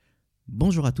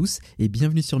Bonjour à tous et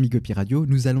bienvenue sur Migopi Radio.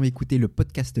 Nous allons écouter le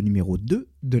podcast numéro 2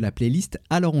 de la playlist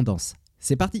Alors, on danse.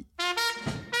 C'est parti!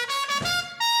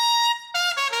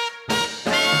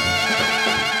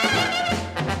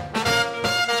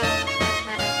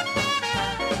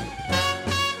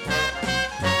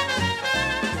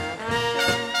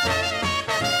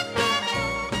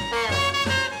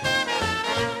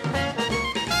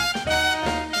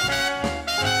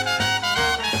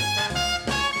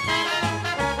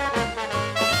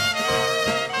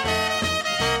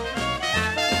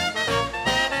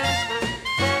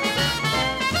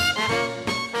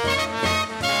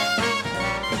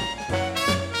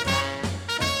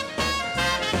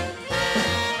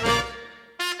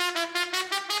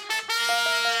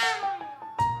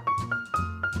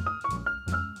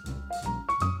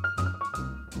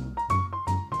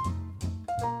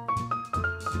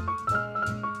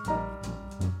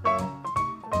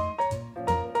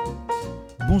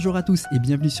 Bonjour à tous et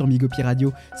bienvenue sur Migopi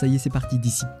Radio. Ça y est, c'est parti.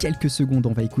 D'ici quelques secondes,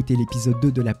 on va écouter l'épisode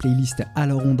 2 de la playlist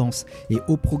Alors, on danse. Et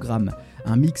au programme,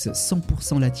 un mix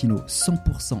 100% latino,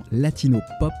 100% latino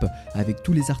pop avec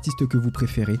tous les artistes que vous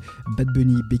préférez. Bad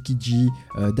Bunny, Becky G,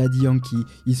 Daddy Yankee,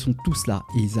 ils sont tous là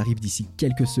et ils arrivent d'ici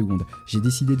quelques secondes. J'ai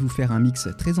décidé de vous faire un mix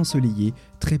très ensoleillé,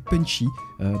 très punchy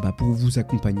pour vous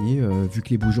accompagner. Vu que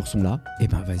les beaux jours sont là, et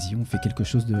vas-y, on fait quelque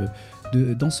chose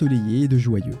d'ensoleillé et de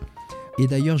joyeux. Et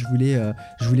d'ailleurs, je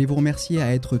voulais vous remercier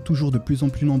à être toujours de plus en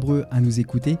plus nombreux à nous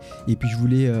écouter. Et puis, je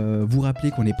voulais vous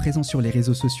rappeler qu'on est présent sur les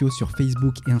réseaux sociaux, sur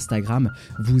Facebook et Instagram.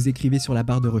 Vous écrivez sur la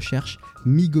barre de recherche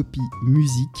Migopi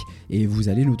Musique et vous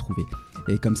allez nous trouver.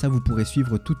 Et comme ça, vous pourrez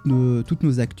suivre toutes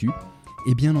nos actus.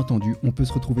 Et bien entendu, on peut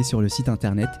se retrouver sur le site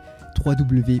internet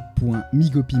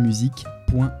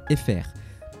www.migopimusique.fr.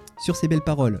 Sur ces belles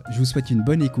paroles, je vous souhaite une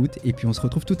bonne écoute et puis on se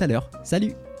retrouve tout à l'heure.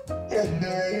 Salut!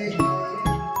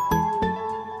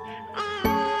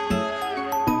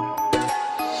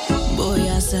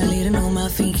 Salir, no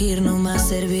más fingir, no más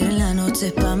servir. La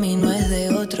noche pa' mí no es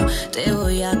de otro. Te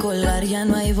voy a colgar, ya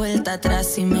no hay vuelta atrás.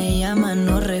 Si me llaman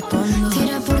no respondo.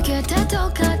 Tira porque te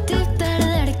toca a ti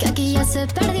perder, que aquí ya se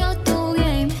perdió tu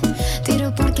game.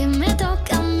 Tiro porque me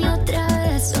toca a mí otra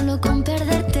vez, solo con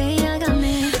perderte ya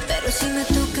gané. Pero si me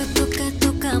toca,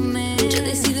 tócame. Yo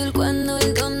decido el cuándo,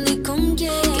 el dónde y con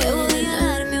quién. Que voy a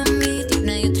darme a mí de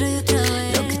una y otra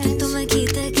vez. Lo que tanto me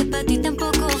quite, que pa' ti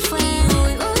tampoco fue.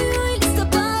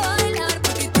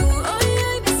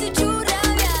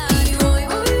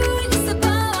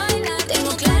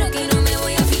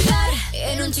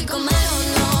 Chico malo,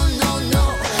 no, no, no.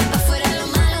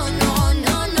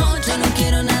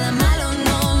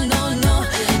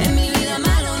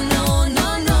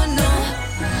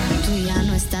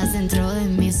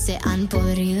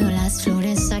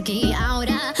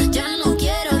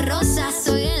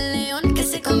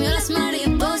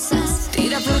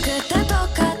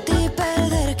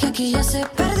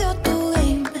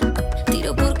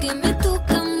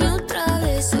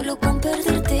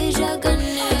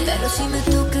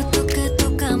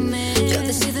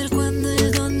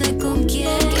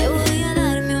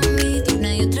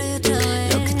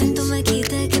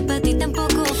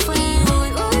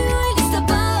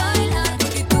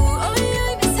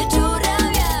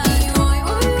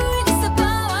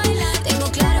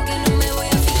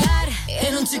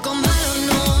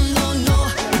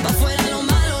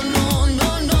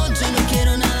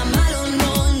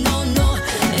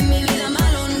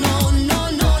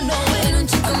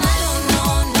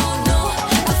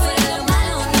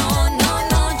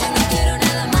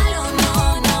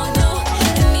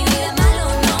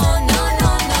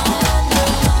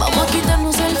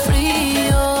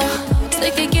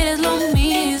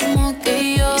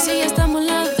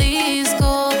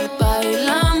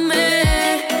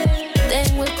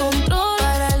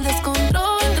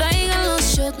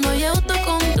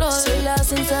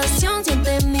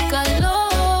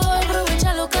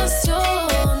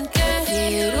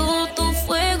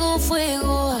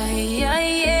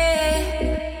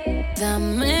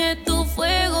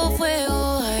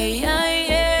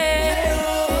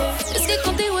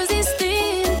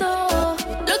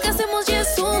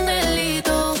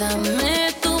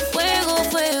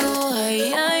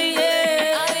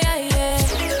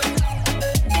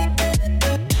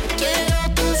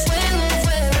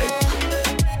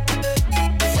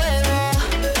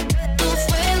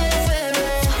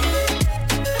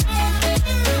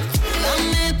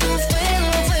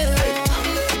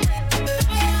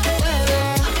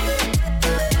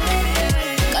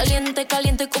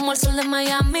 como el sol de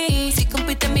Miami. Si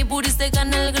compite mi booty se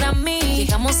gana el Grammy.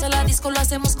 Llegamos a la disco, lo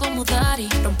hacemos como Daddy.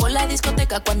 Rompo la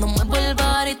discoteca cuando muevo el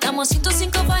bar. Y estamos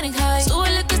 105 Fahrenheit.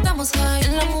 Súbele que estamos high.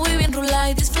 En la movie bien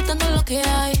rulay, disfrutando lo que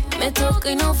hay. Me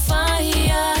toca y no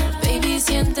falla. Baby,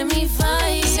 siente mi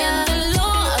falla.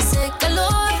 Siéntelo, hace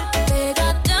calor.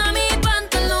 Pégate a mi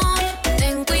pantalón.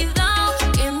 Ten cuidado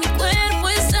que mi cuerpo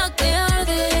está que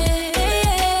arde.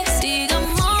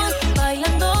 Sigamos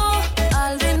bailando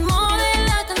al ritmo de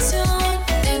la canción.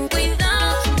 Ten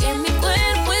cuidado que mi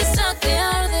cuerpo está que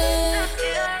arde.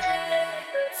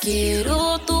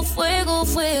 Quiero tu fuego,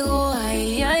 fuego,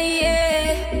 ay, ay,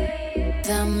 yeah.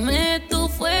 Dame tu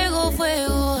fuego,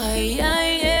 fuego, ay,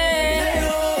 ay, yeah.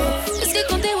 Es que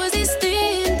contigo es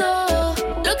distinto.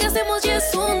 Lo que hacemos ya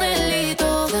es un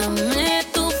delito. Dame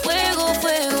tu fuego,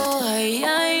 fuego, ay,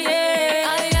 ay,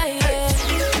 yeah. Ay, ay, yeah.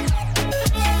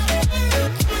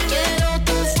 Quiero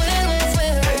tu fuego,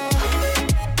 fuego.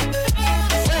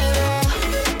 Fuego.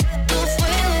 Tu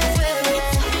fuego, fuego.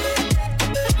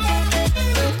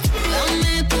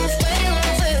 Dame tu fuego,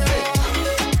 fuego.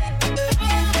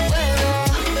 Fuego.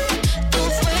 Tu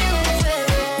fuego,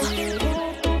 fuego.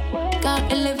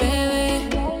 KL, bebé.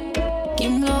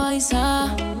 Kim Loaiza.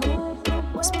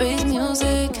 Space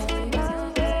Music.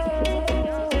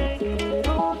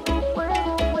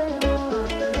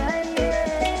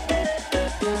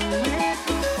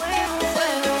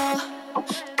 Fuego,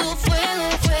 tu fuego,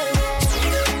 fuego.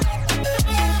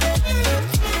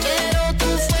 Quiero tu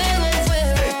fuego,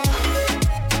 fuego.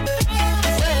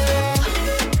 Fuego,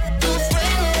 tu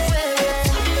fuego, fuego.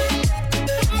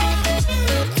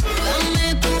 Dame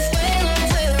tu fuego,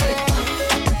 fuego.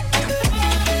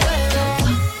 Fuego,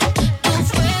 tu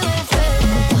fuego,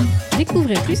 fuego.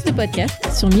 Découvrez plus de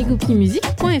podcasts sur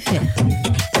migopimusique.fr.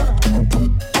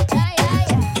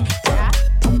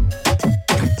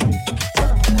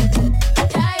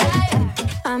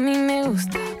 A mí me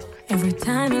gusta every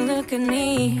time you look at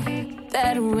me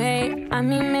that way. A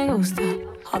mí me gusta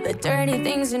all the dirty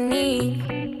things you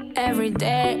need every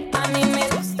day. A mí me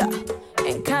gusta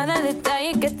en cada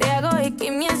detalle que te hago y que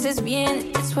me haces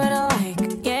bien. It's what I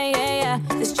like, yeah, yeah, yeah.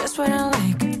 It's just what I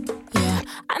like, yeah.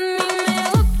 A mí me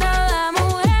gusta las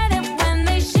mujeres when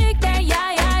they shake that,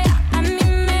 yeah, yeah, yeah. A mí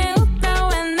me gusta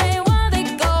when they want they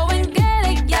go and get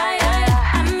it, yeah, yeah,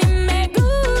 yeah. A mí me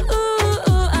gusta,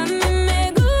 a mí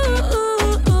me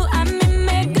gusta, a mí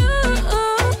me gusta.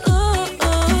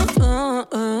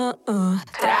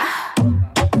 Tra.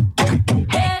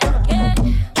 Yeah, yeah, yeah,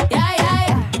 yeah,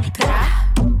 yeah. Tra.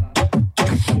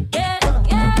 Yeah, yeah,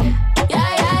 yeah, yeah,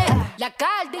 yeah. La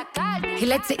Caldi. He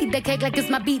likes to eat the cake like it's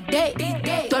my B-day.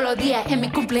 Todos los días en mi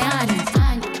cumpleaños.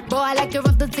 Boy, I like it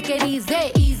rough, don't take it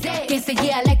easy. Quien se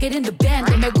yeah, I like it in the band.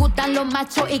 Me gustan los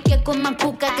machos y que coman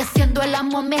cuca. Que haciendo el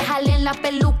amor me jalen la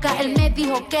peluca. Él me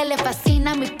dijo que le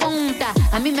fascina mi punta.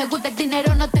 A mí me gusta el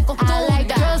dinero, no te confunda. I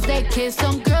like girls that kiss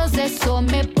on girls, eso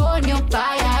me pone on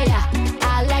fire, yeah.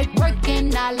 I like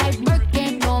working on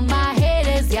my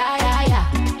haters, yeah, yeah, yeah.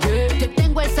 Yo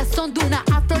tengo el sazón de una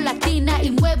afro-latina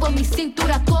y muevo mi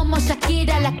cintura como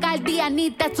Shakira. La Caldi,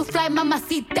 Anita, su fly,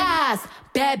 mamacitas.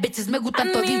 Bad bitches me gustan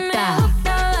A mí me toditas.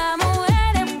 gusta las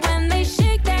mujeres when they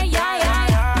shake that, yeah, yeah,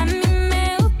 yeah. A mí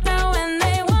me gusta when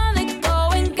they want they go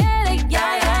and get it,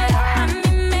 yeah, yeah, yeah. A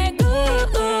mí me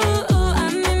gusta, a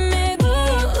mí me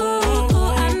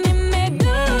gusta, a mí me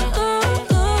gusta.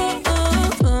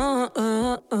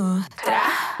 Tra.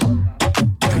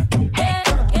 Yeah,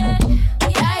 yeah, yeah,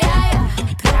 yeah,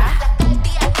 yeah. Tra.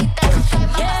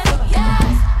 Yeah, yeah, yeah,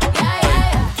 yeah,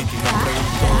 yeah.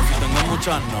 Si tengo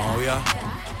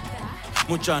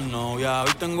muchas novias,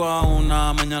 hoy tengo a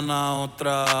una, mañana a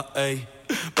otra, ey.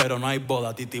 Pero no hay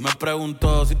boda, Titi me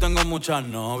preguntó si tengo muchas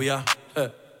novias,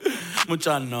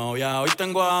 muchas novias. Hoy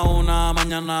tengo a una,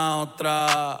 mañana a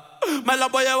otra. Me las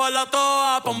voy a llevar a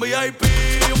todas pa' un VIP,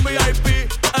 ey.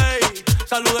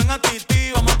 Saluden a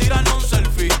Titi, vamos a tirarnos un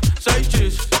selfie. 6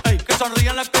 chis, ey. Que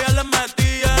sonrían las que ya les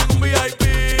metí en un VIP,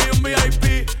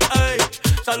 ey.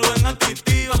 Saluden a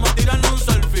Titi, vamos a tirarnos un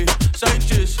selfie. 6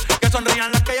 chis, que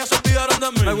sonrían las que ya se olvidaron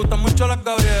de mí. Me gustan mucho las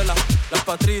Gabriela, las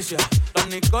Patricia, las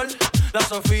Nicole, la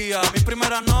Sofía. Mi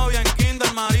primera novia en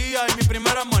Kinder, María. Y mi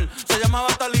primer amor se llamaba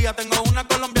Talía. Tengo una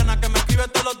colombiana que me escribe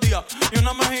todos los días y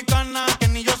una mexicana que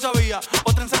ni yo sabía.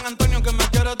 Otra en San Antonio que me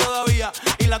quiere todavía.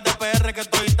 Y las de PR que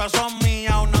toditas son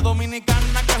mías. Una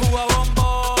dominicana que juega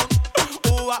bombón,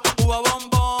 uva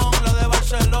bombón. La de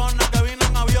Barcelona que vino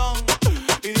en avión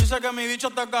y dice que mi bicho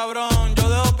está cabrón. Yo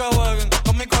dejo que jueguen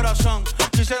con mi corazón.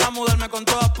 Quisiera mudarme con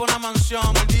todas por una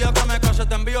mansión. El día que me case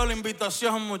te envío la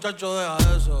invitación, muchacho, deja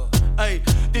eso. Ey,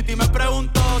 Titi me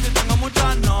preguntó si tengo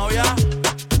muchas novias.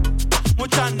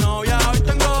 Muchas novias, hoy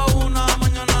tengo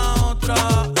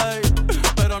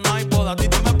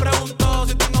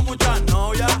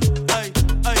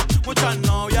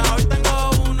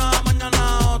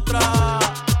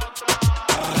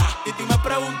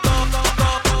preguntó.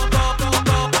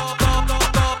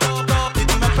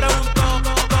 Titi me preguntó.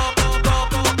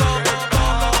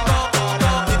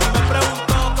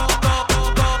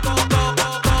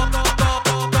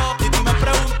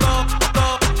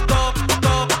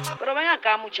 Pero ven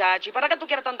acá, muchacho, ¿y para qué tú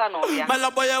quieres tanta novia? Me la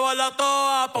voy a llevar a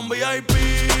todas pa' un VIP,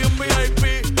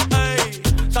 ey.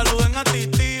 Saluden a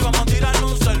Titi, vamos a tirarle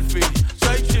un selfie.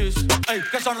 6 chis, ey.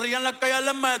 Que sonrían las que ya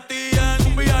les metían.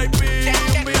 Un VIP, ey.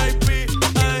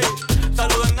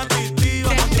 Saluden a Titi,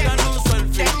 vamos a tirarle un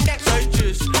selfie. 6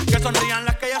 chis, que sonrían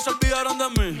las que ya se olvidaron de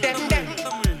mí.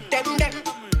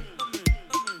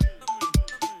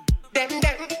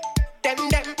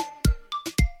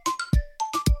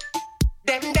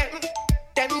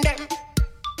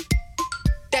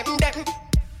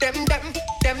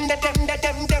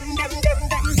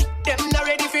 Them not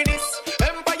ready for this.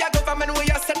 Empire government we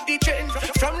are set the trend.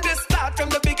 From the start, from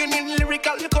the beginning,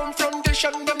 lyrical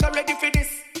confrontation. Them not ready for this.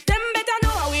 Them better know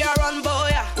how we are run,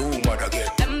 boy. Ooh, mother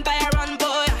get. Empire run,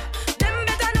 boy. Them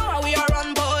better know how we are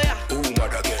run, boy. Ooh,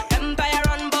 mother get. Empire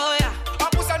run, boy.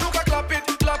 Apusa nuka clap it,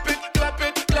 clap it, clap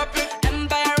it, clap it.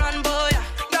 Empire run, boy.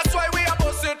 That's why we are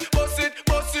boss it, boss it,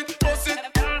 boss it, boss it.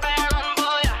 Empire run,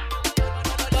 boy.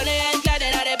 Pone en claro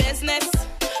en la business.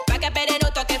 Pa' que pede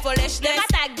no toque foolishness. Them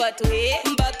attack but we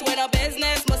no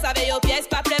business. Mo sabe yo pièce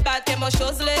pa' play bad que mo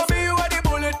choseless. For me you are the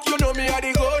bullet, you know me are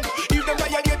the gun. If them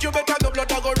violate you better no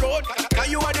blood a go run. Cause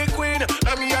you are the queen,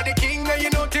 and me are the king. And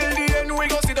you know till the end we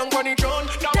go sit down on the throne.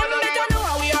 Them better know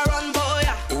how we are run, boy.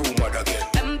 Ooh, mother get.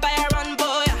 Empire run,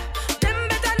 boy. Them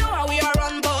better know how we are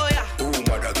run, boy. Ooh,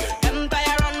 mother get.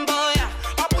 Empire run, boy.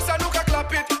 Apusa nuka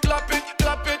clap it, clap it,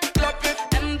 clap it, clap it.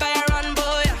 Empire run,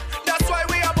 boy. That's why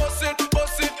we are boss it,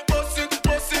 boss it, boss it,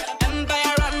 boss it.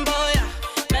 Empire run, boy.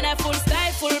 Men est full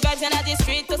style, full vibes in the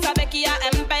street. Tout savait qu'il y a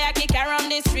Empire qui carry on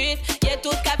the street. Y'a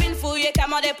toute cabine fouille,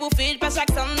 commandé pour feed. Pas chaque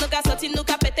son, nous qu'a sorti, nous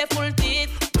qu'a pété full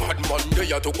titre. Bad man,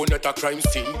 they are to connect a crime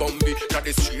scene. Bambi, now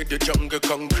the street, the jungle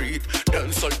concrete.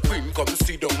 Dance all queen, come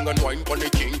sit down and wine for the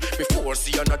king. Before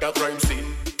see another crime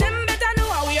scene. Them better know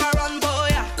how we are run, boy.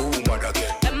 Ooh, mother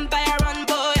get. Empire run,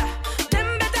 boy.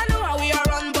 Them better know how we are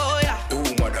run, boy.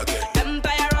 Ooh, mother get.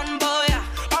 Empire run, boy.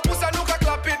 Apusa nuka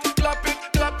clap it, clap it,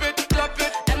 clap it, clap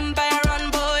it. Empire run,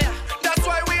 boy. That's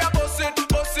why we are boss it,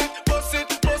 boss it, boss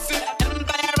it, boss it.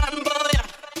 Empire run, boy.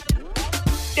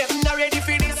 Them not ready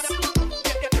for this.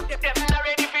 Them not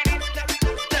ready for this.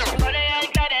 Pone en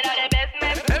claro en la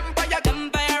business. Empire,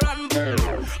 Empire run, boy.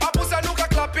 apusa nuka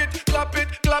clap it, clap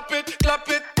it, clap it, clap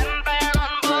it. Empire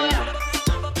run, boy.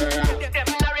 Them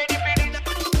not ready for this.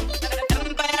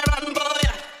 Empire run, boy.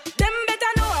 Them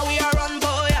better know how we are run,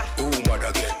 boy. Ooh,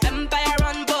 mother get. Empire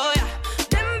run, boy.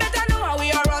 Them better know how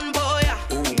we are run, boy.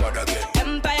 Ooh, mother get.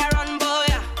 Empire run, boy.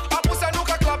 Apusa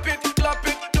nuka clap it, clap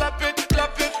it, clap it,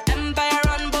 clap it. Empire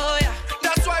run, boy.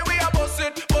 That's why we are boss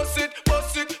it, boss it,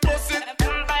 boss it, boss it.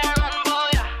 Empire run,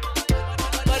 boy.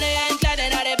 Pone en claro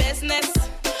en la business.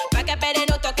 Pa' que pede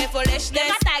no toque foolishness.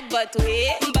 Them attack but we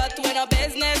no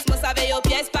business. Mo sabe yo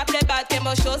pièce pa' play bad que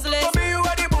mo choseless. For me you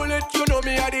are the bullet, you know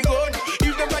me are the gun.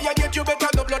 If them violate you better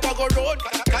no blood a go run.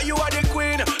 Cause you are the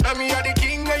queen, and me are the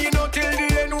king. And you know till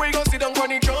the end we go sit down on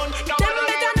the throne. Them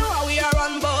better know how we are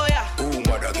run, boy. Ooh,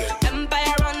 mother get.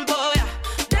 Empire run, boy.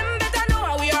 Them better know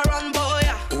how we are run, boy.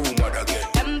 Ooh, mother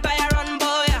get. Empire run,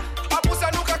 boy. Apusa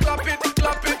nuka clap it,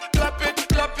 clap it, clap it,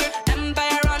 clap it.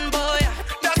 Empire run, boy.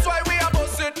 That's why we are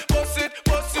boss it, boss it,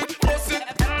 boss it, boss it.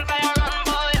 Empire run,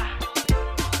 boy.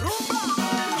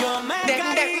 Yo me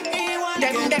caí igual que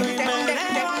tú y me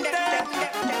levanté.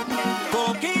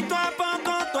 Poquito a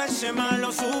poco todo ese mal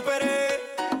lo superé.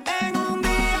 En un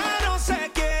día no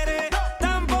se quiere,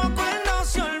 tampoco él no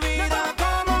se olvida.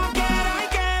 Como quiera hay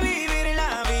que vivir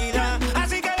la vida.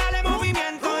 Así que dale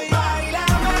movimiento y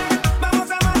bailame.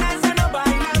 Vamos a amanecernos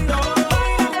bailando.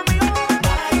 Baila conmigo,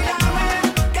 bailame.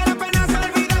 Que las penas se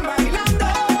olviden bailando.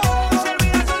 Se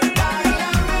olvida solo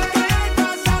bailame. Que el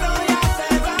pasado ya se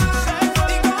va.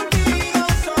 Y contigo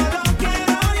solo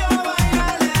quiero yo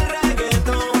bailar el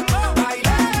reggaetón.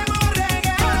 Bailemos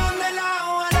reggaetón de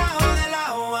lado a lado.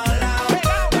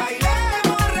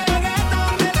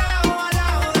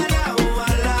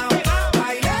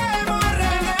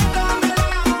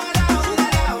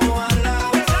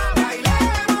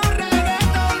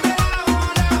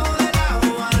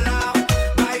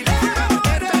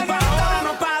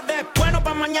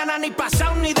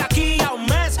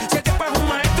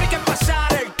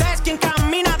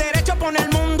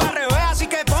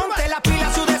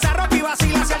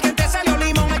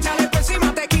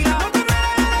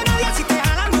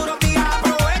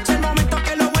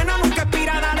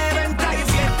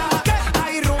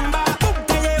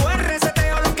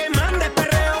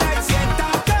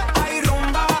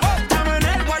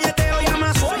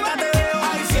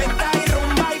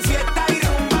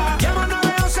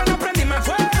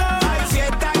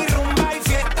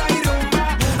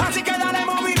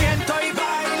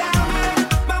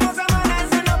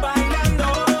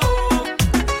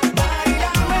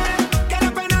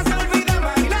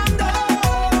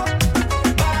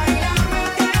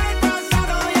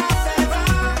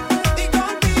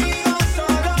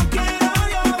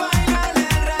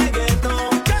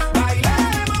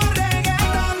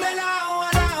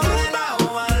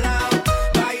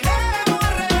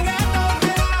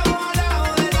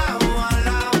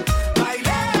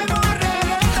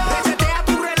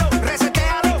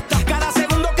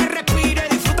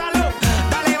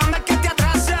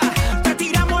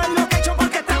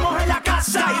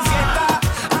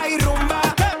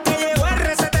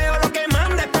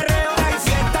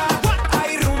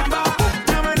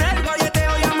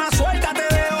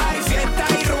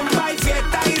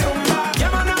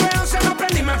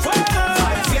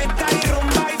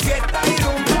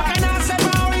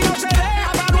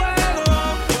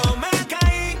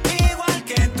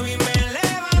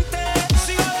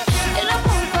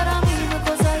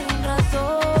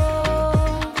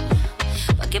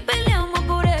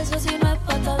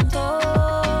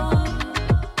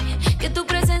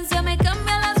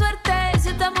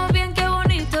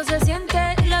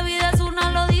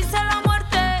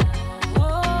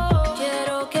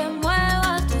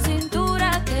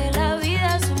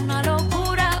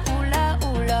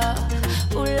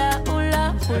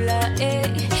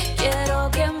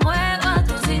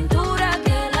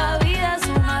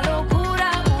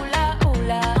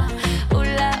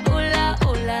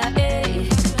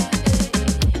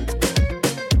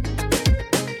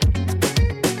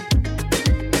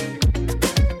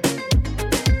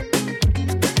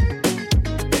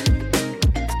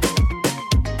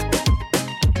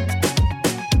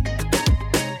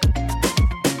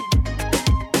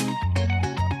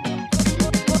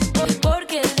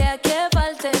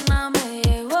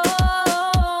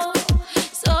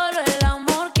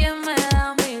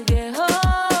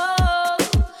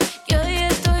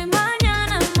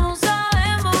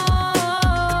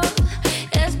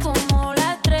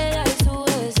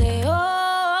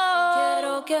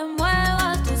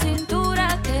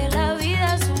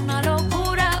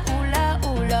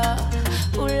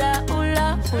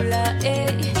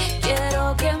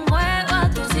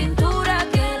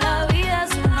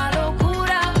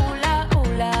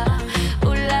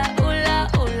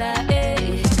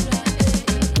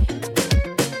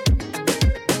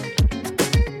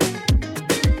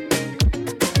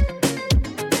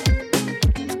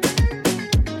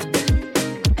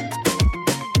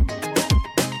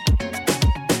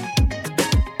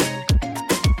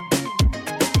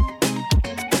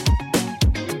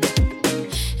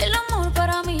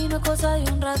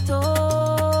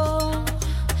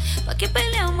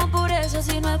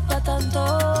 pero si no es pa' tanto.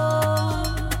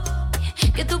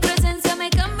 Que tu presencia me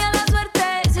cambia la suerte.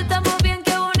 Si estamos bien,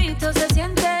 qué bonito se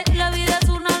siente. La vida es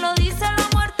una, lo dice la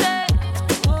muerte.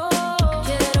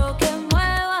 Quiero que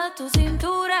mueva tu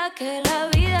cintura, que la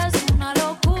vida es una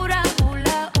locura.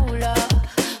 Hula, hula,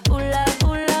 hula,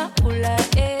 hula, hula,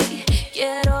 ey.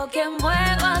 Quiero que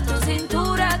mueva tu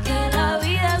cintura, que la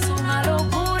vida es una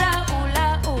locura.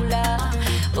 Hula, hula,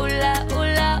 hula,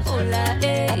 hula, hula,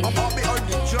 ey.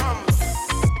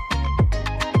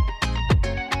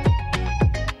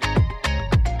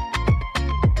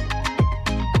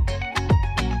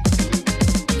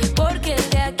 Porque el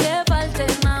día que falte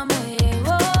nada me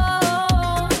llegó.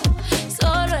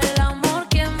 Solo el amor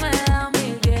que me da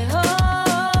mi viejo.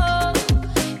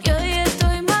 Que hoy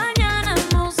estoy, mañana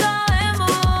no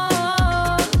sabemos.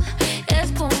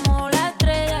 Es como la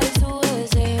estrella y su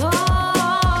deseo.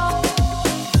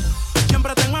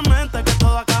 Siempre tengo en mente que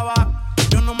todo acaba.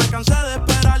 Yo no me cansé de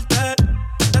esperarte.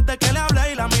 Desde que le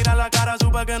hablé y la miré a la cara,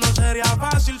 supe que no sería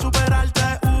fácil superarte.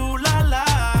 La la,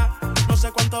 no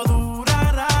sé cuánto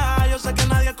durará. Yo sé que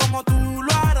nadie como tú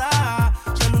lo hará.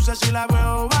 Se luce si la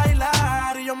veo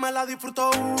bailar y yo me la disfruto.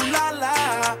 La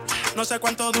la, no sé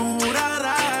cuánto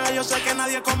durará. Yo sé que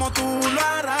nadie como tú lo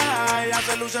hará. Ella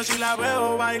se luce si la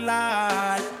veo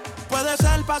bailar. Puede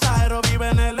ser pasajero, vive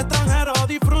en el extranjero.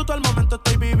 Disfruto el momento,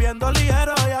 estoy viviendo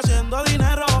ligero y haciendo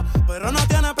dinero. Pero no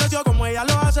tiene precio como ella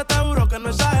lo hace, te juro que no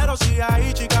exagero. Sigue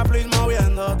ahí, chica, please,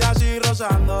 moviéndote así,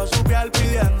 rozando su piel,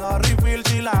 pidiendo refill.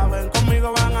 Si la ven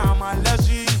conmigo van a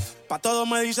maldecir. Pa' todo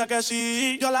me dice que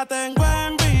sí. Yo la tengo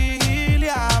en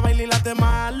vigilia. Baila y las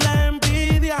demás le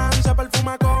envidian. Se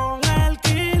perfuma con el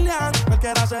Kilian.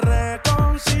 Cualquiera se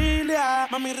reconcilia.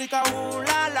 Mami rica,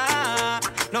 la la.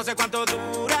 No sé cuánto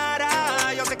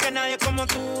durará. Yo sé que nadie como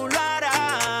tú lo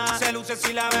hará. Se luce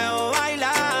si la veo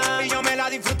bailar y yo me la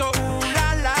disfruto.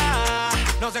 La la.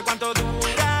 No sé cuánto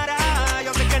durará.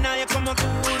 Yo sé que nadie como tú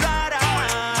lo hará.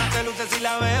 Se luce si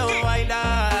la veo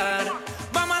bailar.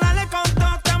 Vamos a darle con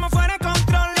todo, estamos fuera de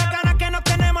control. Las ganas que nos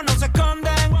tenemos no se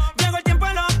esconden. Llegó el tiempo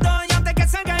de los dos y antes que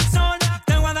salga el sol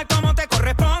te voy a dar como te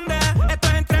corresponde. Esto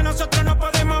es entre nosotros, no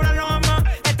podemos hablarlo más.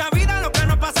 Esta vida lo que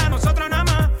nos pasa a nosotros nada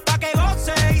más. Pa' que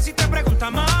goce y si te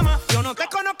preguntas mamá, yo no te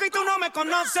conozco y tú no me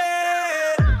conoces.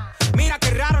 Mira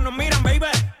qué raro nos miran, baby.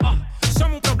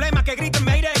 Somos un problema que griten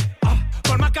mayday.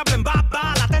 Por más que hablen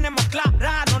baba, la tenemos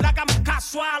clara. No le hagamos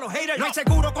caso a los haters. No hay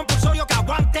seguro compulsorio que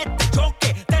aguante este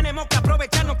choque. Tenemos que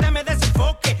aprovechar, no te me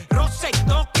desenfoque. Roce y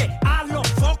toque, a los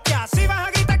foques. Así vas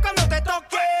a gritar cuando te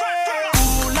toque.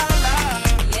 La la.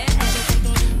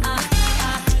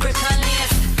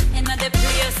 Rebellious, another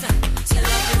place. Your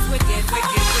love is wicked,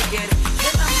 wicked, wicked.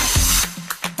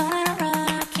 I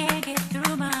can't get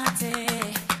through my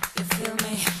day. You feel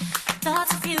me?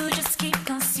 Thoughts of you just keep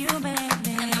consuming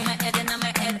me. And I'm a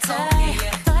head talking.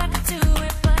 Thought to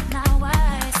it, but now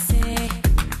I see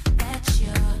that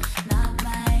you're not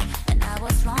mine. And I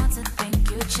was wrong to think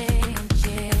you changed,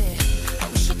 yeah. I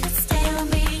wish you could stay with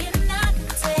me and not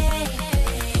stay.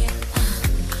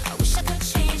 I wish I could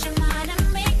change your mind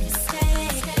and make you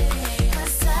stay.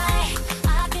 'Cause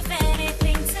I'd give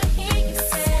anything to hear you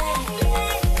say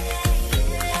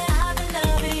I've been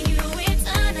loving you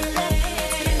eternally.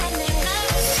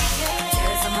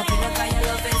 Tears on my pillow 'cause your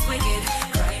love is wicked.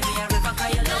 Cry me a river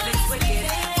 'cause your love is wicked.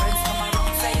 Friends come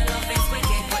around say your love is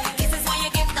wicked. But the kisses when you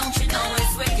give, don't you know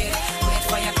it's wicked. Wait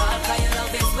for your call 'cause your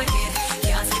love is wicked.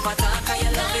 Can't sleep at all 'cause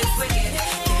your love is wicked.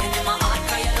 Pain in my heart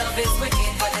 'cause your love is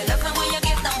wicked. But the love when you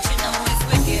give, don't you know it's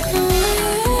wicked.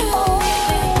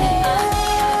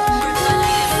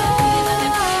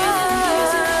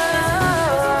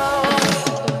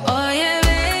 Oye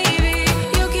baby,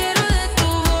 yo quiero de tu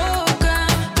boca,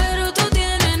 pero tú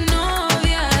tienes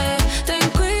novia, ten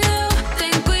cuidado,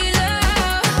 ten cuidado.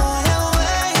 Oye,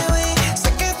 baby, sé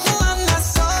que tú andas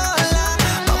sola.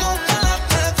 Vamos a la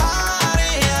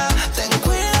preparia. Ten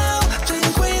cuidado, ten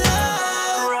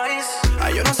cuidado.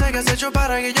 Ay, yo no sé qué has hecho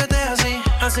para que yo esté así.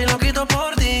 Así lo quito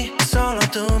por ti. Solo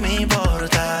tú me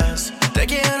importas. Te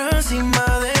quiero encima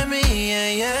de mí,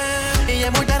 yeah, yeah. Y ya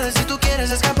es muy tarde si tú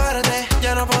quieres escaparte.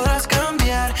 Ya no podrás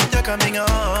cambiar. Yo camino.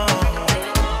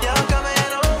 You're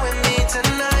coming home with me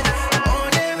tonight.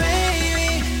 Oye, baby,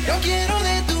 yo quiero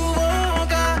de tu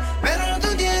boca, pero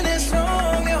tú tienes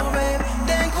novio, babe.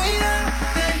 Ten cuidado,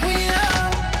 ten cuidado.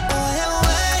 Oye,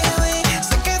 baby,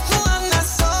 sé que tú andas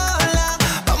sola.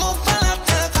 Vamos pa' la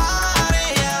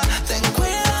preparia. Ten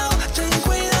cuidado, ten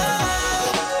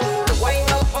cuidado.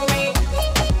 Wind up for me,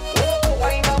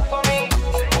 wind up for me,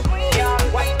 yeah,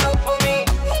 wind up for me,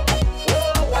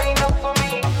 wind up for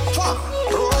me.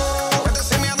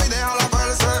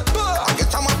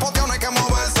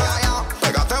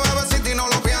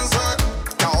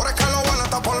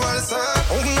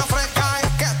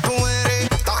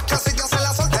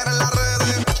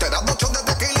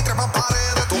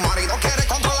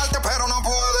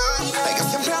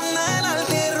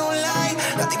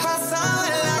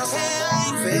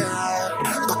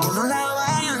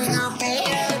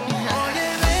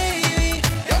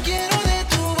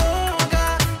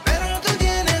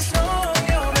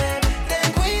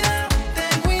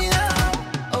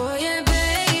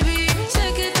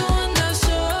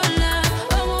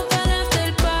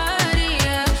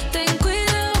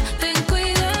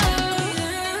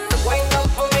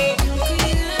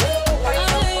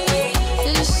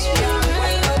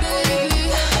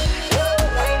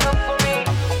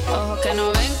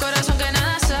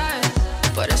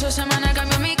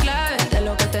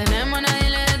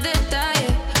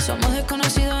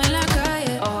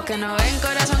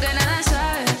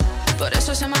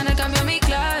 pasó semana cambió mi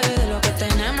clave. De lo que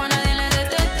tenemos nadie le dé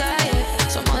detalle.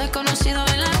 Somos desconocidos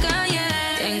en la calle.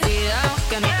 Ten cuidado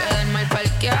que no queden mal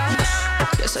parqueados.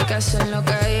 Yo sé que hacen lo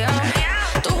callado.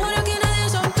 Tú juras que nadie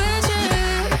sospeche,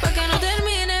 pa' que no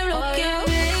termine bloqueado.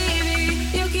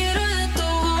 Baby, yo quiero de tu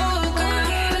boca,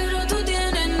 pero tú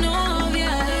tienes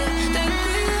novia.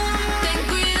 Ten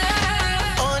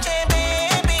cuidado. Oye,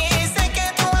 baby, sé que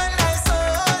tú andas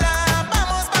sola.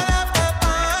 Vamos para la after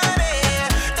party.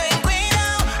 Ten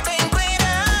cuidado, ten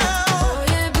cuidado.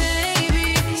 Oye, baby,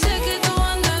 sé que tú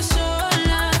andas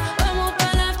sola. Vamos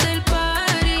para la after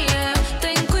party.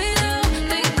 Ten cuidado,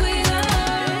 ten cuidado.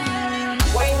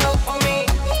 Wind up for me.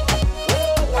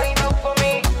 Wind up for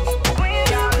me.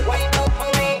 Yeah, wind up for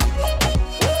me.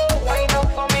 Wind up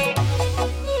for me.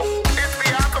 It's the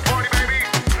after party, baby.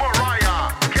 Mariah,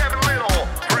 Kevin Little,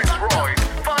 Prince Royce,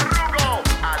 Farruko,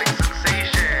 Alex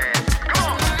Sensation. Come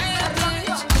on.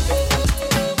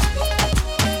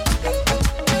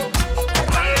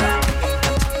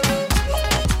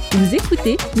 Vous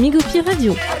écoutez Migopi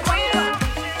Radio.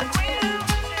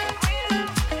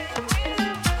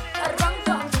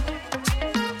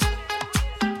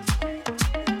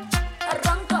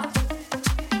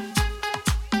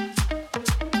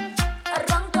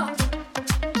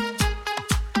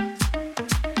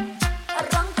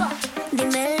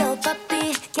 Dímelo,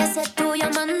 papi, ¿qué haces tú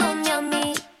llamándome a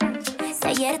mí? Si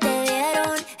ayer te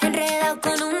vieron enredado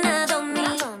con una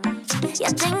domi. Ya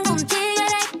tengo un tigre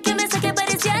que me saque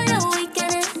parecía los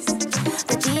weekends.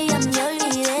 De ti ya me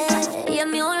olvidé, ya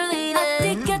me olvidé. ¿A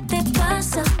ti qué te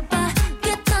pasa, pa?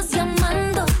 ¿Qué estás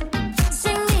llamando?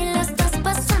 Sin mí la estás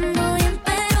pasando bien,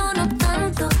 pero no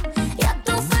tanto. Ya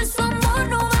tu falso amor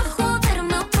no va a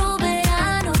joderme otro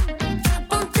verano.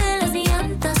 Ponte las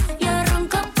llantas y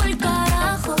arranca por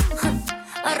carajo.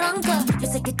 Arranca,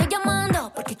 yo sé que estoy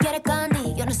llamando porque quieres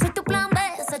candy. Yo no soy tu plan B,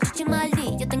 esa chichi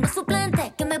maldi. Yo tengo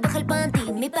suplente que me baja el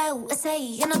panty. Mi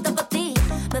PUSI, ya no está pa' ti.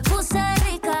 Me puse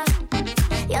rica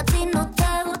y a ti no te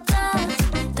gusta.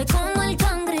 Estoy como el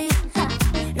cangri,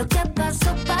 lo que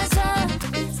pasó, pasó.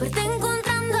 Suerte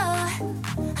encontrando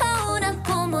a una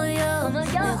como yo. Me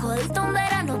jodiste un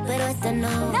verano, pero este no.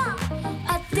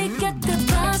 ¿A ti qué te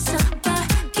pasa, pa?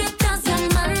 ¿Qué estás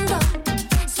llamando?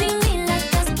 Sin mí la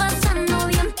estás pasando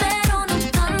bien, pero no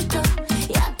tanto.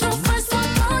 Ya tu falso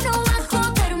amor no va a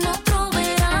joderme otro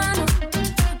verano.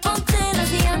 Ponte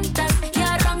las llantas y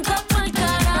arranca pa'l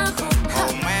carajo.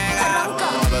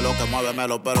 Mueve lo que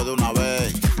muévemelo, pero de una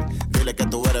vez. Dile que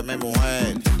tú eres mi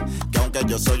mujer. Que aunque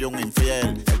yo soy un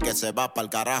infiel, el que se va pa'l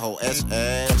carajo es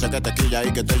él. Yo sé que te quilla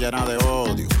y que te llena de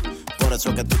odio. Por eso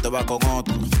es que tú te vas con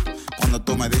otro. Cuando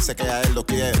tú me dices que a él lo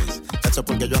quieres, eso es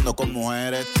porque yo ando con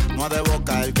mujeres. No es de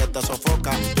boca el que te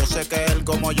sofoca. Yo sé que él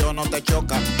como yo no te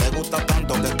choca. Te gusta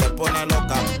tanto que te pone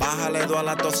loca. Bájale dos a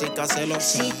la tóxica celosa.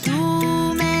 Si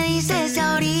tú me dices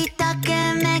ahorita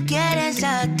que me quieres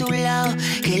a tu lado,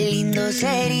 qué lindo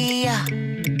sería.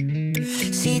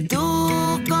 Si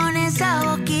tú con esa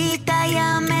boquita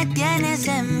ya me tienes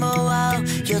embobado,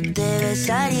 yo te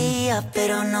besaría,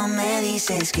 pero no me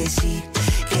dices que sí,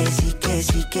 que sí, que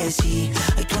sí, que sí.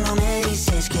 Ay, tú no me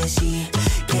dices que sí,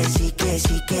 que sí, que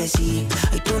sí, que sí.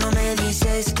 Ay, tú no me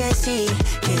dices que sí,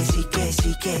 que sí, que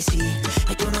sí, que sí.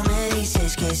 Ay, tú no me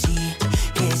dices que sí,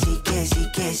 que sí, que sí,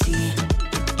 que sí.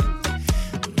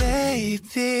 Baby,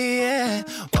 yeah.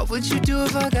 What would you do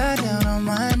if I got down on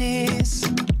my knees?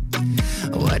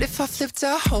 What if I flipped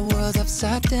our whole world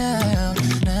upside down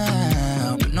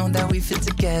now? But know that we fit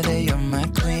together, you're my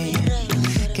queen.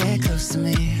 Get close to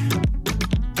me.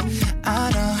 I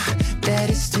know that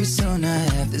it's too soon to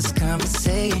have this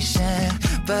conversation,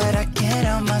 but I can't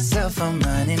help myself, I'm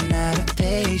running out of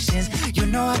patience. You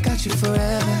know I got you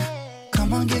forever.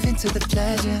 Come on, give in to the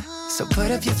pleasure. So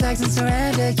put up your flags and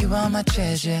surrender, you are my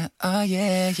treasure. Oh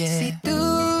yeah, yeah. Si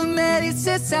tú me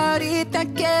dices ahorita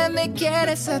que me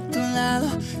quieres a tu lado,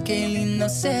 qué lindo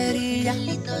sería.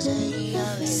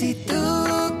 Si tú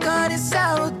con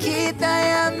esa boquita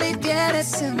ya me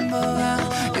tienes embobado,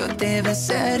 yo te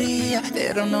besaría,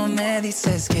 pero no me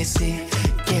dices que sí,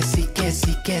 que sí, que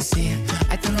sí, que sí.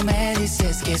 Ay, tú no me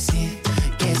dices que sí,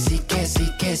 que sí, que sí,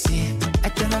 que sí.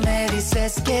 Ay, tú no me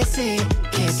dices que sí,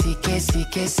 que sí, que sí,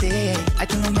 que sí. Ay,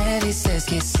 tú no me dices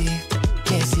que sí,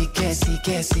 que sí, que sí,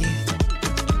 que sí.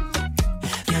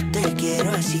 Yo te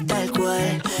quiero así tal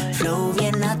cual, flow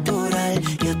bien natural.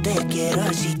 Yo te quiero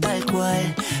así tal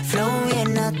cual, flow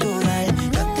bien natural.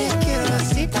 Yo te quiero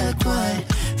así tal cual,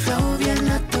 flow bien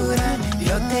natural.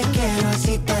 Yo te quiero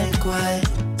así tal cual,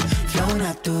 flow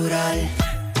natural.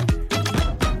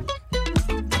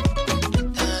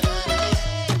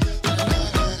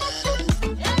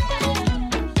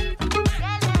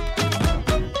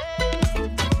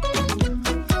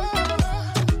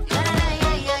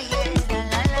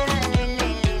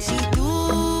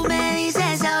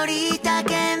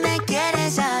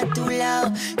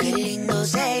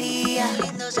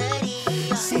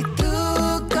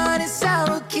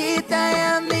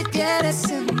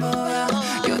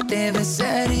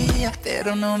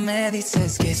 pero no me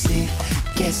dices que sí,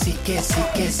 que sí, que sí,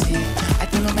 que sí. Ay,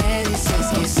 tú no me dices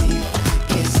que sí,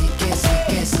 que sí, que sí,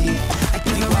 que sí. Ay, tú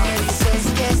no me dices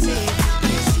que sí,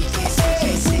 que sí, que sí,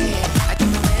 que sí. Ay, tú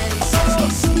no me dices que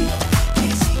sí,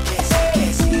 que sí, que sí, que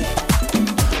sí.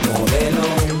 Modelo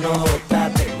 1,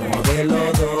 bótate, modelo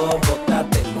 2,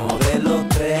 bótate, modelo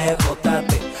 3,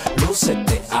 bótate,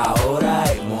 lúcete ahora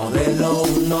es modelo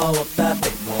 1,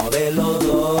 bótate, modelo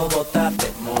 2,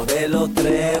 bótate, modelo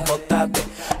 3, bótate,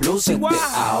 lúcete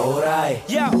ahora es.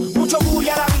 Yeah, mucho bully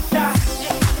a la vista,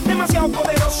 demasiado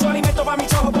poderoso, alimento para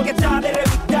mis ojos porque está de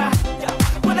revista.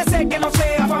 Puede ser que no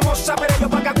sea famosa, pero yo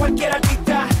paga cualquier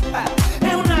artista.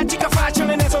 Es una chica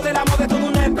fashion, en eso de la moda es todo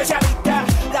una especialista.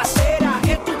 La cera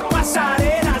es tu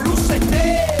pasarela,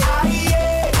 lúcete. Ahí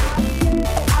es,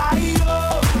 ahí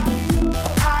yo,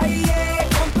 ahí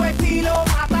es, con tu estilo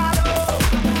mátalo.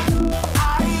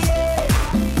 Ahí es,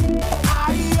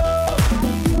 ahí yo,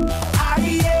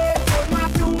 ahí es,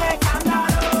 formate un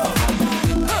escándalo.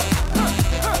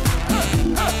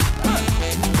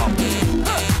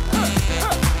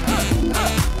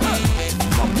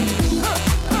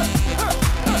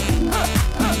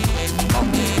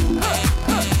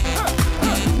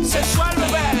 Sensual,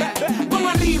 bebé, pongo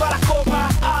arriba las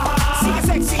copas, sigue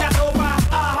sexy la ropa,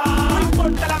 no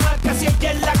importa la marca si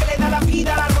ella es la que le da la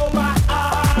vida a la ropa,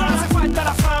 no le hace falta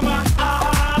la fama,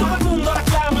 todo el mundo la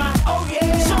clama, oh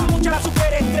yeah, son muchas las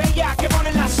superestrellas que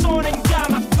ponen la zona en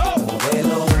llamas, oh.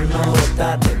 Modelo 1,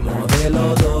 bótate,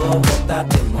 modelo 2,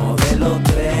 bótate, modelo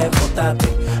 3, bótate,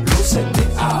 lúcete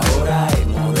ahora es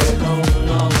modelo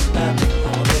 1, bótate,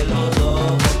 modelo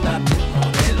 2, bótate,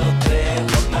 modelo 3,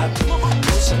 bótate,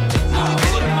 lúcete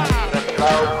ahora es.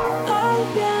 El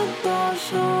viento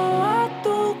soba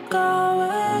tu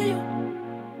cabello.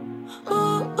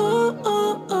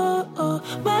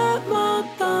 Me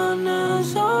matan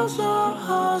esos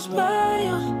ojos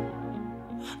bellos.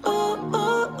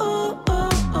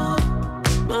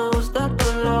 Me gusta tu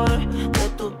olor, de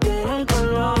tu piel el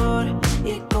color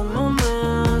y cómo me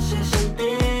hace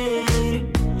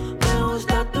sentir. Me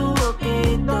gusta tu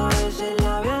boquita, ese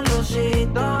labial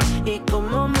rosita y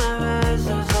cómo me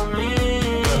besas a mí.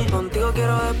 Contigo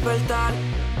quiero despertar,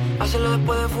 hacerlo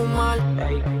después de fumar.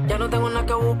 Ya no tengo nada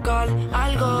que buscar,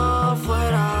 algo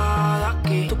fuera de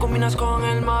aquí. Tú combinas con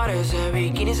el mar, ese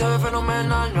bikini se ve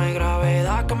fenomenal. No hay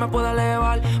gravedad que me pueda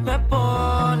elevar, me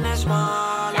pones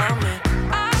mal a mí.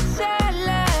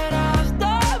 Aceleras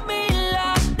todos mis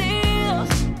latidos,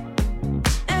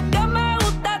 es que me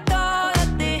gusta todo de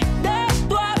ti. De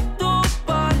tú a tu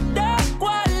parte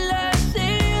cuál he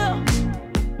sido,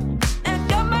 es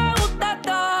que me gusta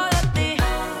todo de ti.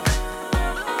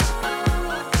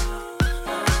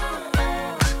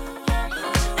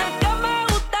 Es que me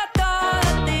gusta todo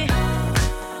de ti.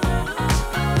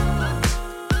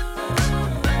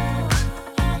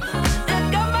 Es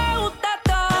que me gusta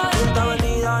todo. Esta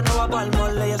avenida no va pa'l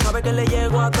mole, ella sabe que le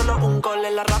llego a todos un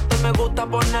cole. La raptor me gusta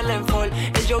ponerle en fall,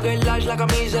 el jogger large, la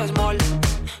camisa small.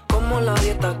 Como la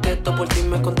dieta keto, por ti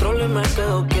me controlo y me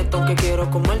quedo quieto. Aunque quiero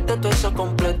comerte todo eso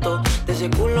completo, de ese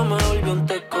culo me volvió un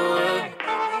teco,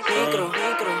 Micro,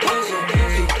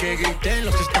 Y que griten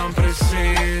los que están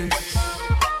presentes,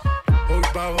 hoy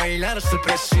va a bailar hasta el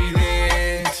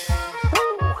presidente.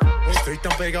 Estoy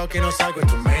tan pegado que no salgo en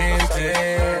tu mente.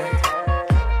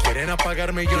 Quieren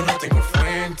apagarme y yo no tengo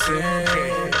fuente.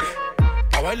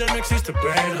 A bailar no existe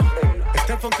pena,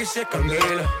 este funky se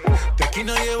candela. De aquí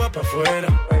nadie va pa' afuera,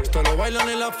 esto lo bailan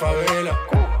en la favela.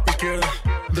 Izquierda,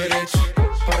 derecha,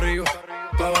 pa' arriba,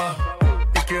 pa' abajo.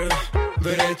 Izquierda,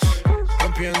 derecha,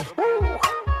 rompiendo.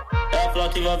 É a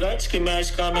flauta envolvente que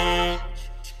mexe com a mente.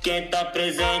 Quem tá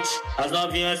presente, as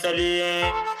novinhas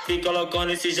salientes. Fica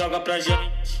loucona e se joga pra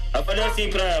gente. Eu falei assim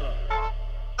pra ela.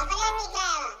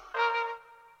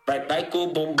 Vai com o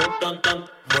bum bum tam tam.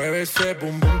 Mueve ese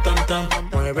bum bum tam tam.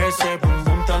 Mueve ese bum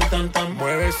bum tam tam tam.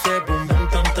 Mueve ese bum bum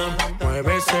tam tam.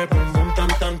 Mueve ese bum bum tam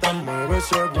tam tam. Mueve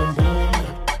ese bum bum.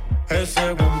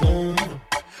 Ese bum bum.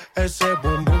 Ese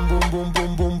bum bum bum bum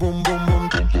bum bum bum bum bum.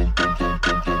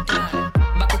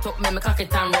 Back it up, make me cock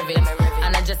it and rev it.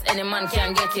 And I just any man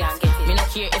can get it. Me not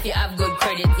care if you have good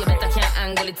credit. You better can't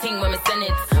angle the thing when me send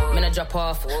it. Me not drop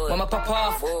off, when me pop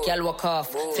off. Girl walk off,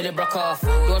 till they broke off.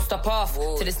 Don't stop off,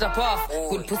 till they stop off.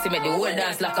 Good pussy make the whole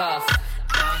dance lock off.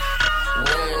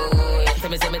 Whoa, tell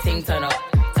me say me thing turn up.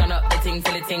 Turn up the thing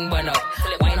till the thing burn up.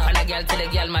 Wine on a girl till the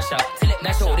girl mash up.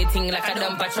 Now show the thing like a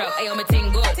dumper truck. Ayo me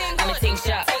thing good, and me thing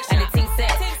sharp. And the thing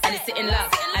set, and it's sitting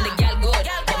locked. And the girl good,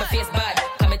 but my face bad.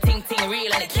 Cause me thing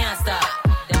real and it can't stop.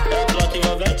 É a flauta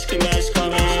envolvente que mexe com a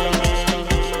mente.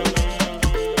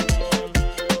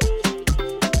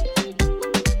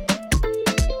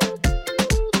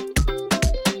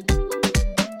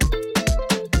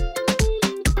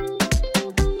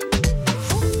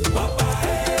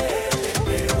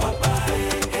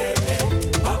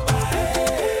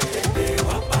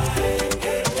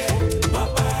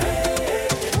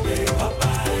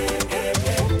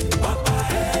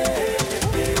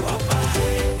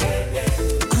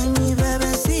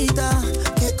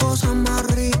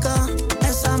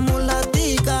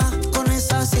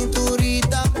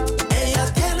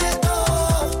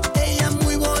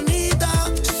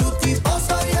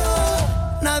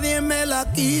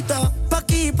 cerquita. Pa'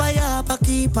 aquí, pa'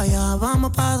 allá,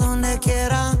 vamos pa' donde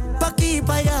quiera. Pa' aquí,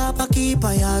 pa' allá,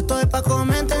 estoy pa'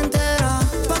 comerte entera.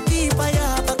 Pa' aquí, pa'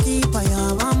 allá,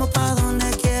 vamos pa' donde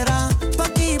quiera. Pa'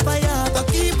 aquí, pa' allá,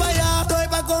 estoy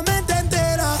pa' comerte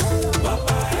entera.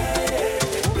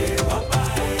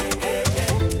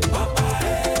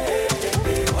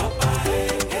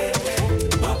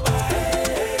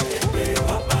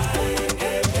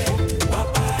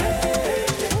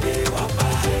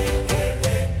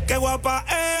 Qué guapa,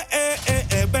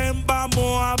 ven,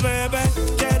 vamos a beber.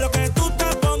 Quiero que tú te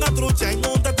pongas trucha y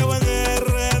un teteo en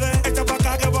RD. Echa pa'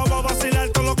 acá que vamos a vacilar.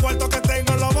 Todos los cuartos que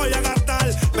tengo los voy a gastar.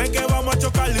 Ven que vamos a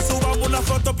chocar y subamos una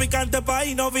foto picante pa'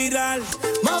 irnos viral.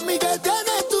 Mami, ¿qué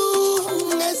tienes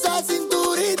tú? Esa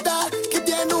cinturita que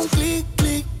tiene un clic,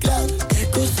 clic, clac. Qué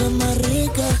cosa más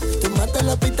rica. Te mata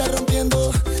la pista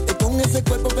rompiendo. Y con ese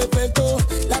cuerpo perfecto.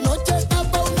 La noche está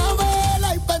pa' una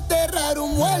vela y pa' enterrar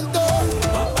un muerto.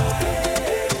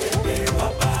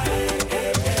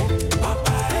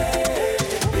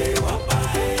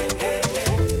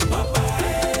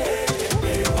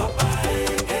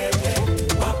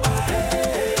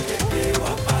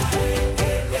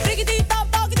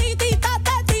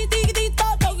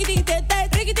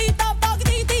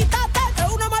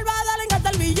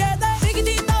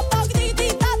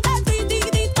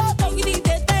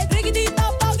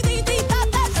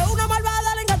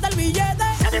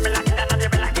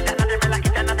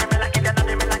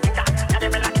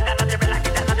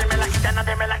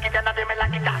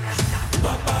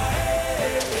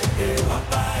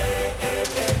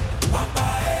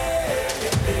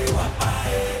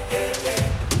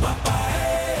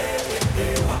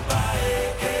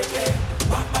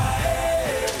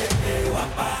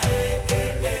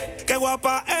 Qué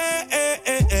guapa,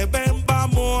 ven,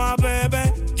 vamos a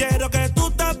beber. Quiero que tú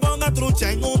te pongas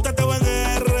trucha en un teteo en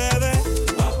RD.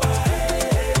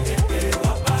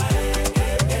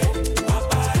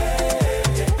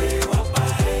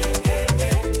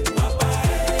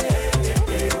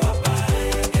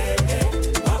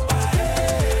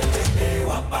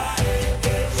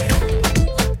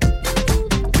 Cuando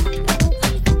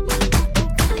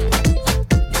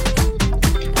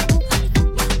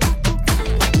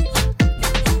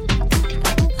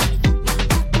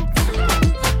yo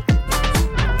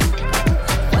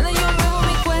muevo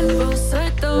mi cuerpo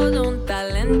soy todo un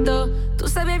talento. Tú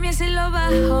sabes bien si lo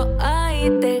bajo, ahí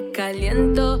te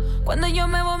caliento. Cuando yo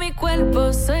muevo mi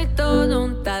cuerpo soy todo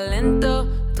un talento.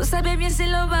 Tú sabes bien si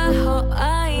lo bajo,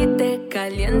 ahí te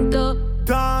caliento.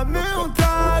 Dame un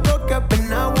trago que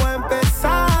apenas voy a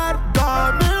empezar.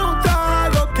 Dame un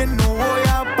trago que no voy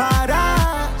a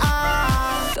parar.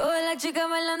 Todas las chicas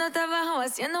bailando hasta abajo,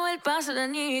 haciendo el paso de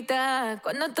Anita.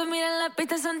 Cuando tú miras la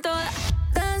pista son todas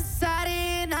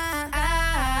danzarinas.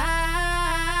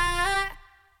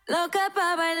 Loca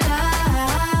pa' bailar.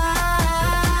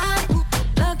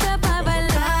 Loca pa'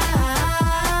 bailar.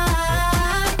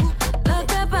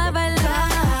 Loca pa' bailar.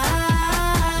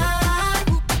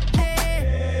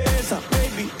 Esa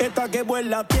baby, esta que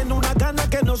vuela, tiene una gana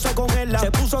que no se congela.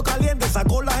 Se puso caliente,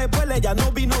 sacó las espuelas, ya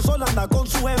no vino sola, anda con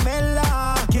su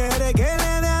gemela. Quiere que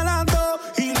le dé adelanto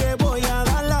y le voy a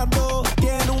dar las dos.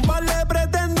 Tiene un par de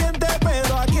pretendientes,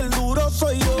 pero aquí el duro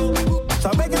soy yo.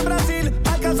 Sabe que en Brasil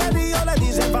al caserío le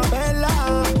dicen favela.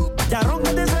 Ya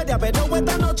ronca de seria, pero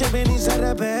esta noche ven y se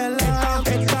revela.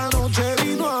 Esta noche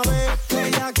vino a ver que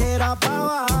ella quiera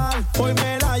pa' bajar. Hoy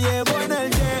me la llevo en el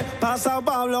jet, pasa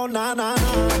Pablo, na, na,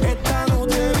 na. Esta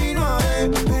noche vino a ver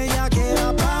que ella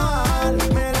quiera pa' bajar.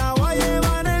 Me la voy a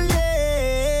llevar en el jet.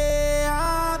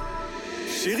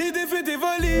 Chérie, défais tes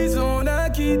valises, on a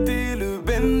quitté le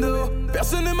bendo.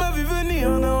 Personne ne m'a vu venir,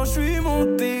 non, je suis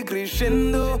monté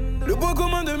crescendo. Le point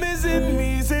commun de mes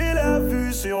ennemis, c'est la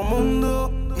vue sur mon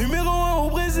dos. Numéro 1 au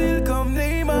Brésil comme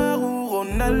Neymar ou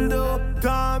Ronaldo.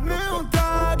 Dame un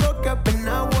trago que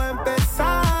apenas voy a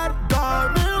empezar.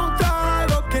 Dame un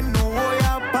trago que no voy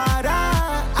a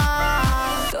parar.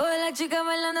 Todas las chicas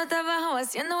bailando hasta abajo,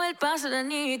 haciendo el paso de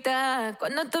Anita.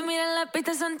 Cuando tú miras la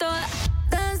pista son todas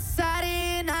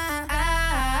danzarinas.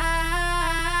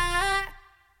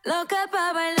 Loca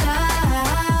pa' bailar.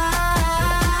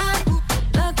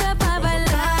 Loca pa'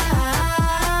 bailar.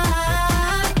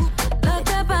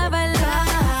 Loca pa' bailar.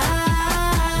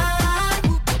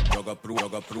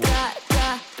 Tra,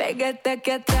 tra, pégate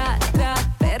aquí atrás, tra,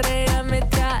 perréame,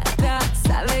 tra, tra.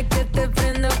 Sabes que te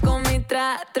prendo con mi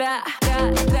tra, tra,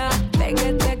 tra, tra.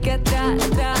 Pégate aquí atrás,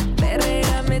 tra,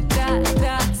 perréame, tra,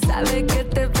 tra. Sabes que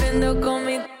te prendo con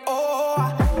mi...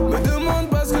 Me demande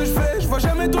pas ce que je fais, je vois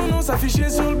jamais ton nom s'afficher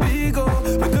sur le bigot.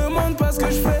 Me demande pas ce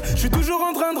que je fais, je suis toujours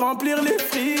en train de remplir les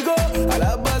frigos. À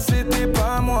la base c'était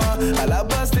pas moi, à la base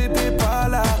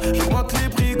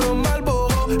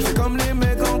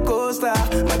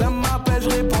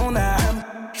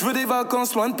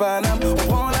vacances loin de Paname. On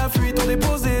prend la fuite, on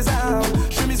dépose des armes.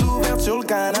 Chemise ouverte sur le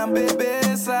canapé,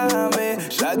 bésame.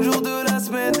 Chaque jour de la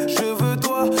semaine, je veux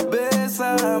toi,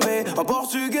 bésame. En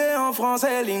portugais, en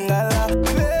français, lingala,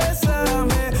 bésame.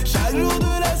 Chaque jour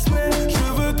de la semaine,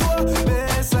 je veux toi,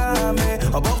 bésame.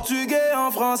 En portugais,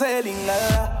 en français,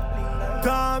 lingala.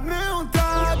 Dame un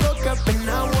trago que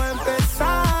apenas voy a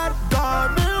empezar.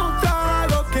 Dame un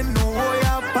trago que no voy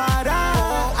a parar.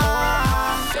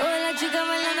 Todas las chicas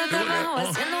bailando hasta abajo,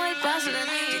 haciendo el paso de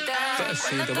nita.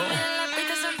 Tá bom?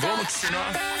 Vamos que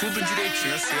ensinar tudo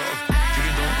direitinho, assim, ó.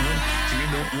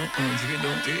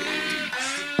 Dividão,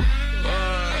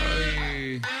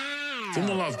 vai.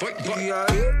 Vamos lá, vai. E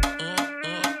aí?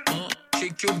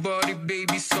 Shake your body,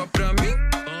 baby, só pra mim.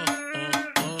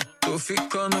 Tô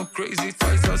ficando crazy,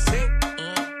 faz assim.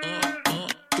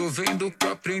 Tô vendo que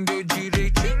aprendeu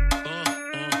direitinho.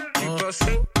 Tipo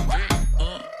assim.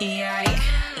 Y ahí,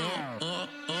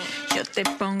 yo te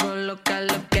pongo loca,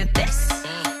 look at this.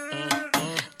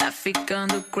 Tá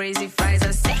ficando crazy, faz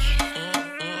assim.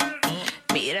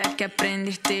 Mira que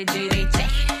aprendiste direitinho.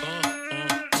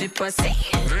 Tipo assim.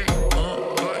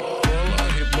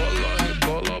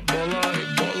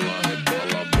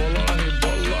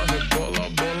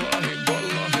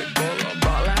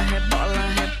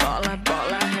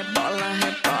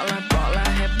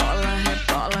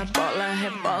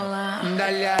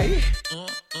 Dale ahí.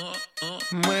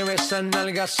 Mueve esa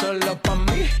nalga solo pa'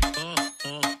 mí.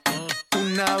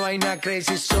 Una vaina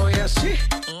crazy, soy así.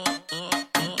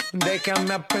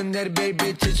 Déjame aprender,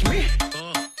 baby, teach me.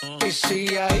 Y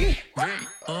sigue ahí.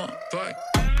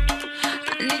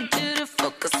 I need you to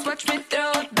focus, watch me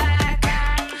throw it back.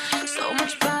 So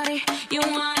much body, you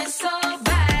want it so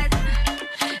bad.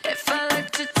 If I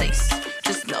let you taste,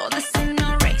 just know this ain't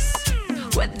no race.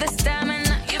 With the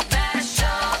stamina, you better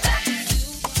show that.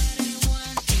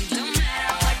 No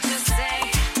matter what you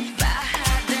say, baja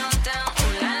down,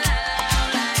 ooh la la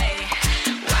la, hey.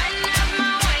 Wind up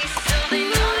my waist so they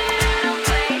know that I don't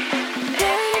play.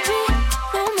 Baby,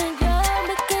 no me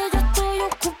llames que yo estoy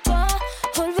ocupada,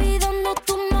 olvidando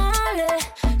tus males.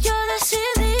 Yo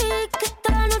decidí que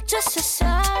esta noche se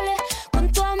sale con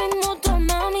toda mi moto,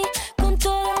 mami, con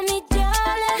todas mis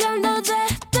yales. Yo ando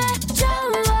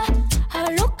despechada, a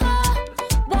loca,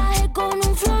 bajé con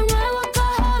un flow nuevo,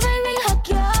 caja, baby,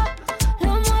 hackeado.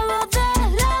 Lo muevo de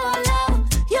lado a lado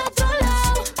y otro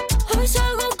lado. Hoy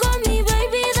salgo con mi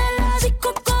baby de la disco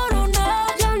Corona.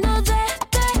 Yo ando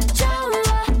despechada,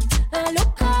 a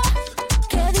loca,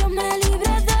 que Dios me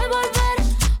libre de volver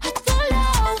a tu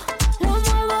lado. Lo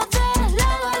muevo de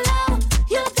lado a lado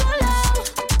y otro lado.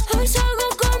 Hoy salgo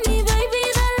con mi baby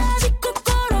de la disco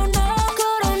Corona.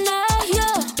 Corona, yo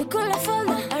estoy con la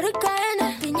fama, aro y cadena,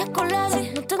 piña colada,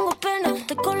 no tengo pena.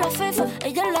 Estoy con la fefa,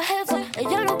 ella es la jefa,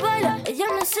 ella lo baila, ella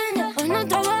me enseña. Hoy no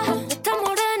trabaja, está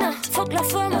morena. Fuck la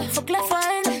fama, fuck la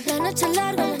faena. La noche es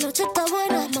larga, la noche está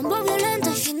buena. Mambo violento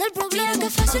y fin del problema. Mira que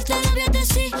fácil te lo voy a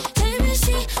decir, ABC,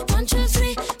 1, 2,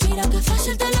 3. Mira que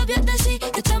fácil te lo voy a decir,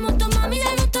 que estamos tu mami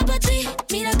ya no está para ti.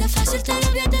 Mira que fácil te lo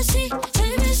voy a decir,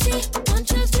 ABC, 1,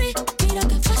 2, 3. Mira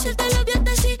que fácil te lo voy a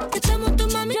decir, que estamos tu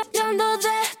mami. Yo ando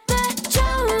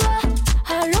despechada,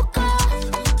 a loca,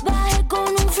 bajé con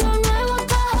un flow nuevo,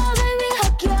 caja, baby,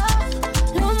 hackeado.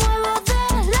 Lo muevo de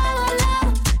lado a lado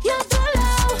y otro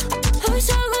lado. Hoy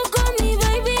salgo con mi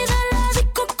baby de la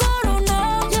disco Corona.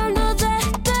 Yo ando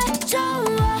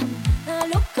despechada, a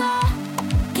loca,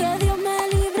 que Dios me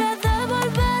libre de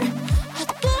volver a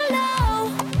tu lado.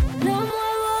 Lo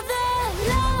muevo de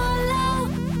lado a lado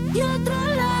y otro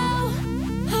lado.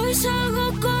 Hoy salgo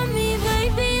con mi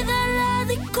baby de la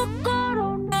disco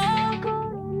Corona.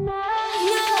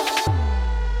 Yeah.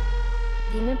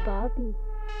 Dime, papi.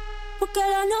 Porque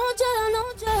la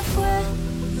noche fue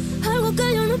algo que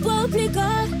yo no puedo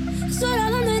explicar. Sola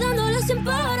dando y dándole sin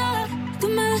parar. Tú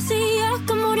me decías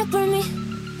que morías por mí.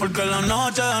 Porque la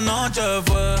noche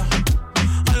fue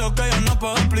algo que yo no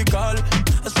puedo explicar.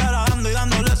 Estar dando y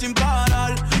dándole sin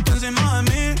parar. Tú encima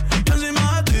de mí, yo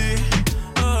encima de ti.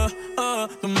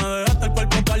 Tú me dejaste el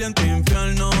cuerpo caliente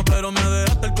infierno, pero me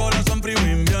dejaste el corazón frío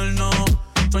invierno.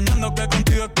 Soñando que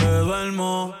contigo es que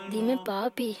duermo. Dime,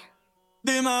 papi.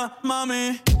 Dime,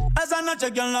 mami, esa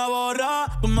noche quién la borra.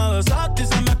 Tú me besaste y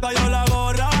se me cayó la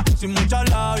gorra. Sin mucha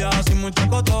labia, sin mucha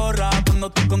cotorra. Cuando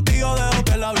estoy contigo dejo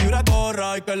que la vibra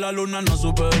corra y que la luna no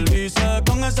supervise.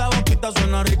 Con esa boquita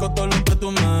suena rico todo lo que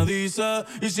tú me dices.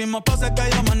 Hicimos pases que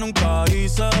yo más nunca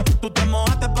hice. Tú te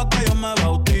mojaste pa' que yo me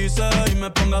bautice y me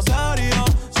ponga serio,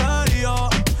 serio.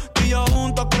 Tú y yo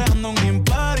juntos creando un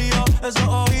imperio. Esos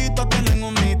ojitos tienen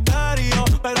un misterio,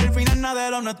 pero al final nada de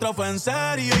lo nuestro fue en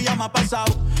serio. Y ya me ha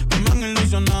pasado que me han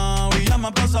ilusionado. Y ya me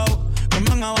ha pasado que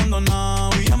me han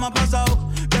abandonado y ya me ha pasado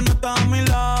que no estás a mi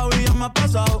lado y ya me ha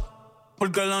pasado.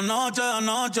 Porque la noche de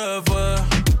anoche fue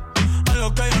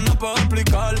algo que yo no puedo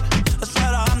explicar.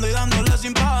 Esperando y dándole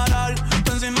sin parar.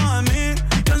 Tú encima de mí,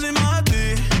 yo encima de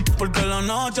ti. Porque la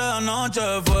noche de anoche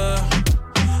fue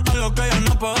algo que yo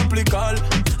no puedo explicar.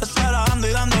 Esperando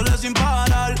y dándole sin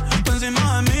parar. Tú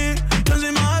encima de mí, yo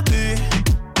encima de ti.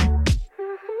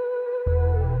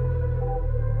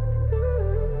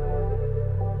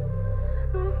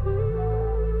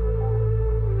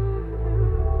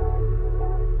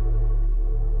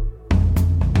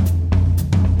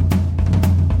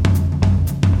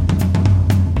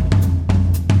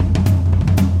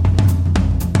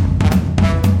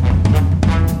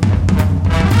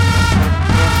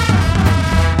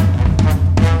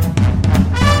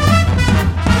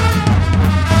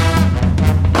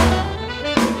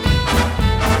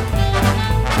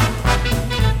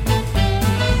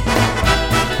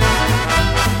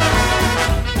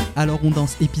 Alors on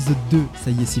danse épisode 2,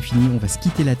 ça y est c'est fini, on va se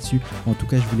quitter là-dessus. En tout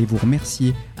cas je voulais vous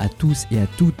remercier à tous et à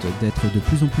toutes d'être de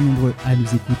plus en plus nombreux à nous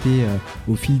écouter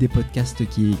au fil des podcasts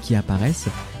qui apparaissent.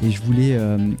 Et je voulais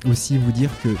aussi vous dire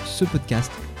que ce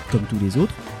podcast, comme tous les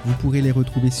autres, vous pourrez les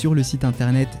retrouver sur le site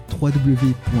internet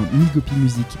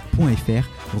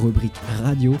www.migopimusic.fr, rubrique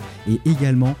radio, et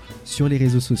également sur les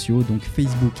réseaux sociaux, donc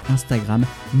Facebook, Instagram,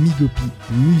 Migopi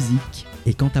Music.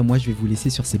 Et quant à moi, je vais vous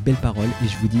laisser sur ces belles paroles et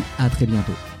je vous dis à très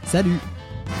bientôt. Salut!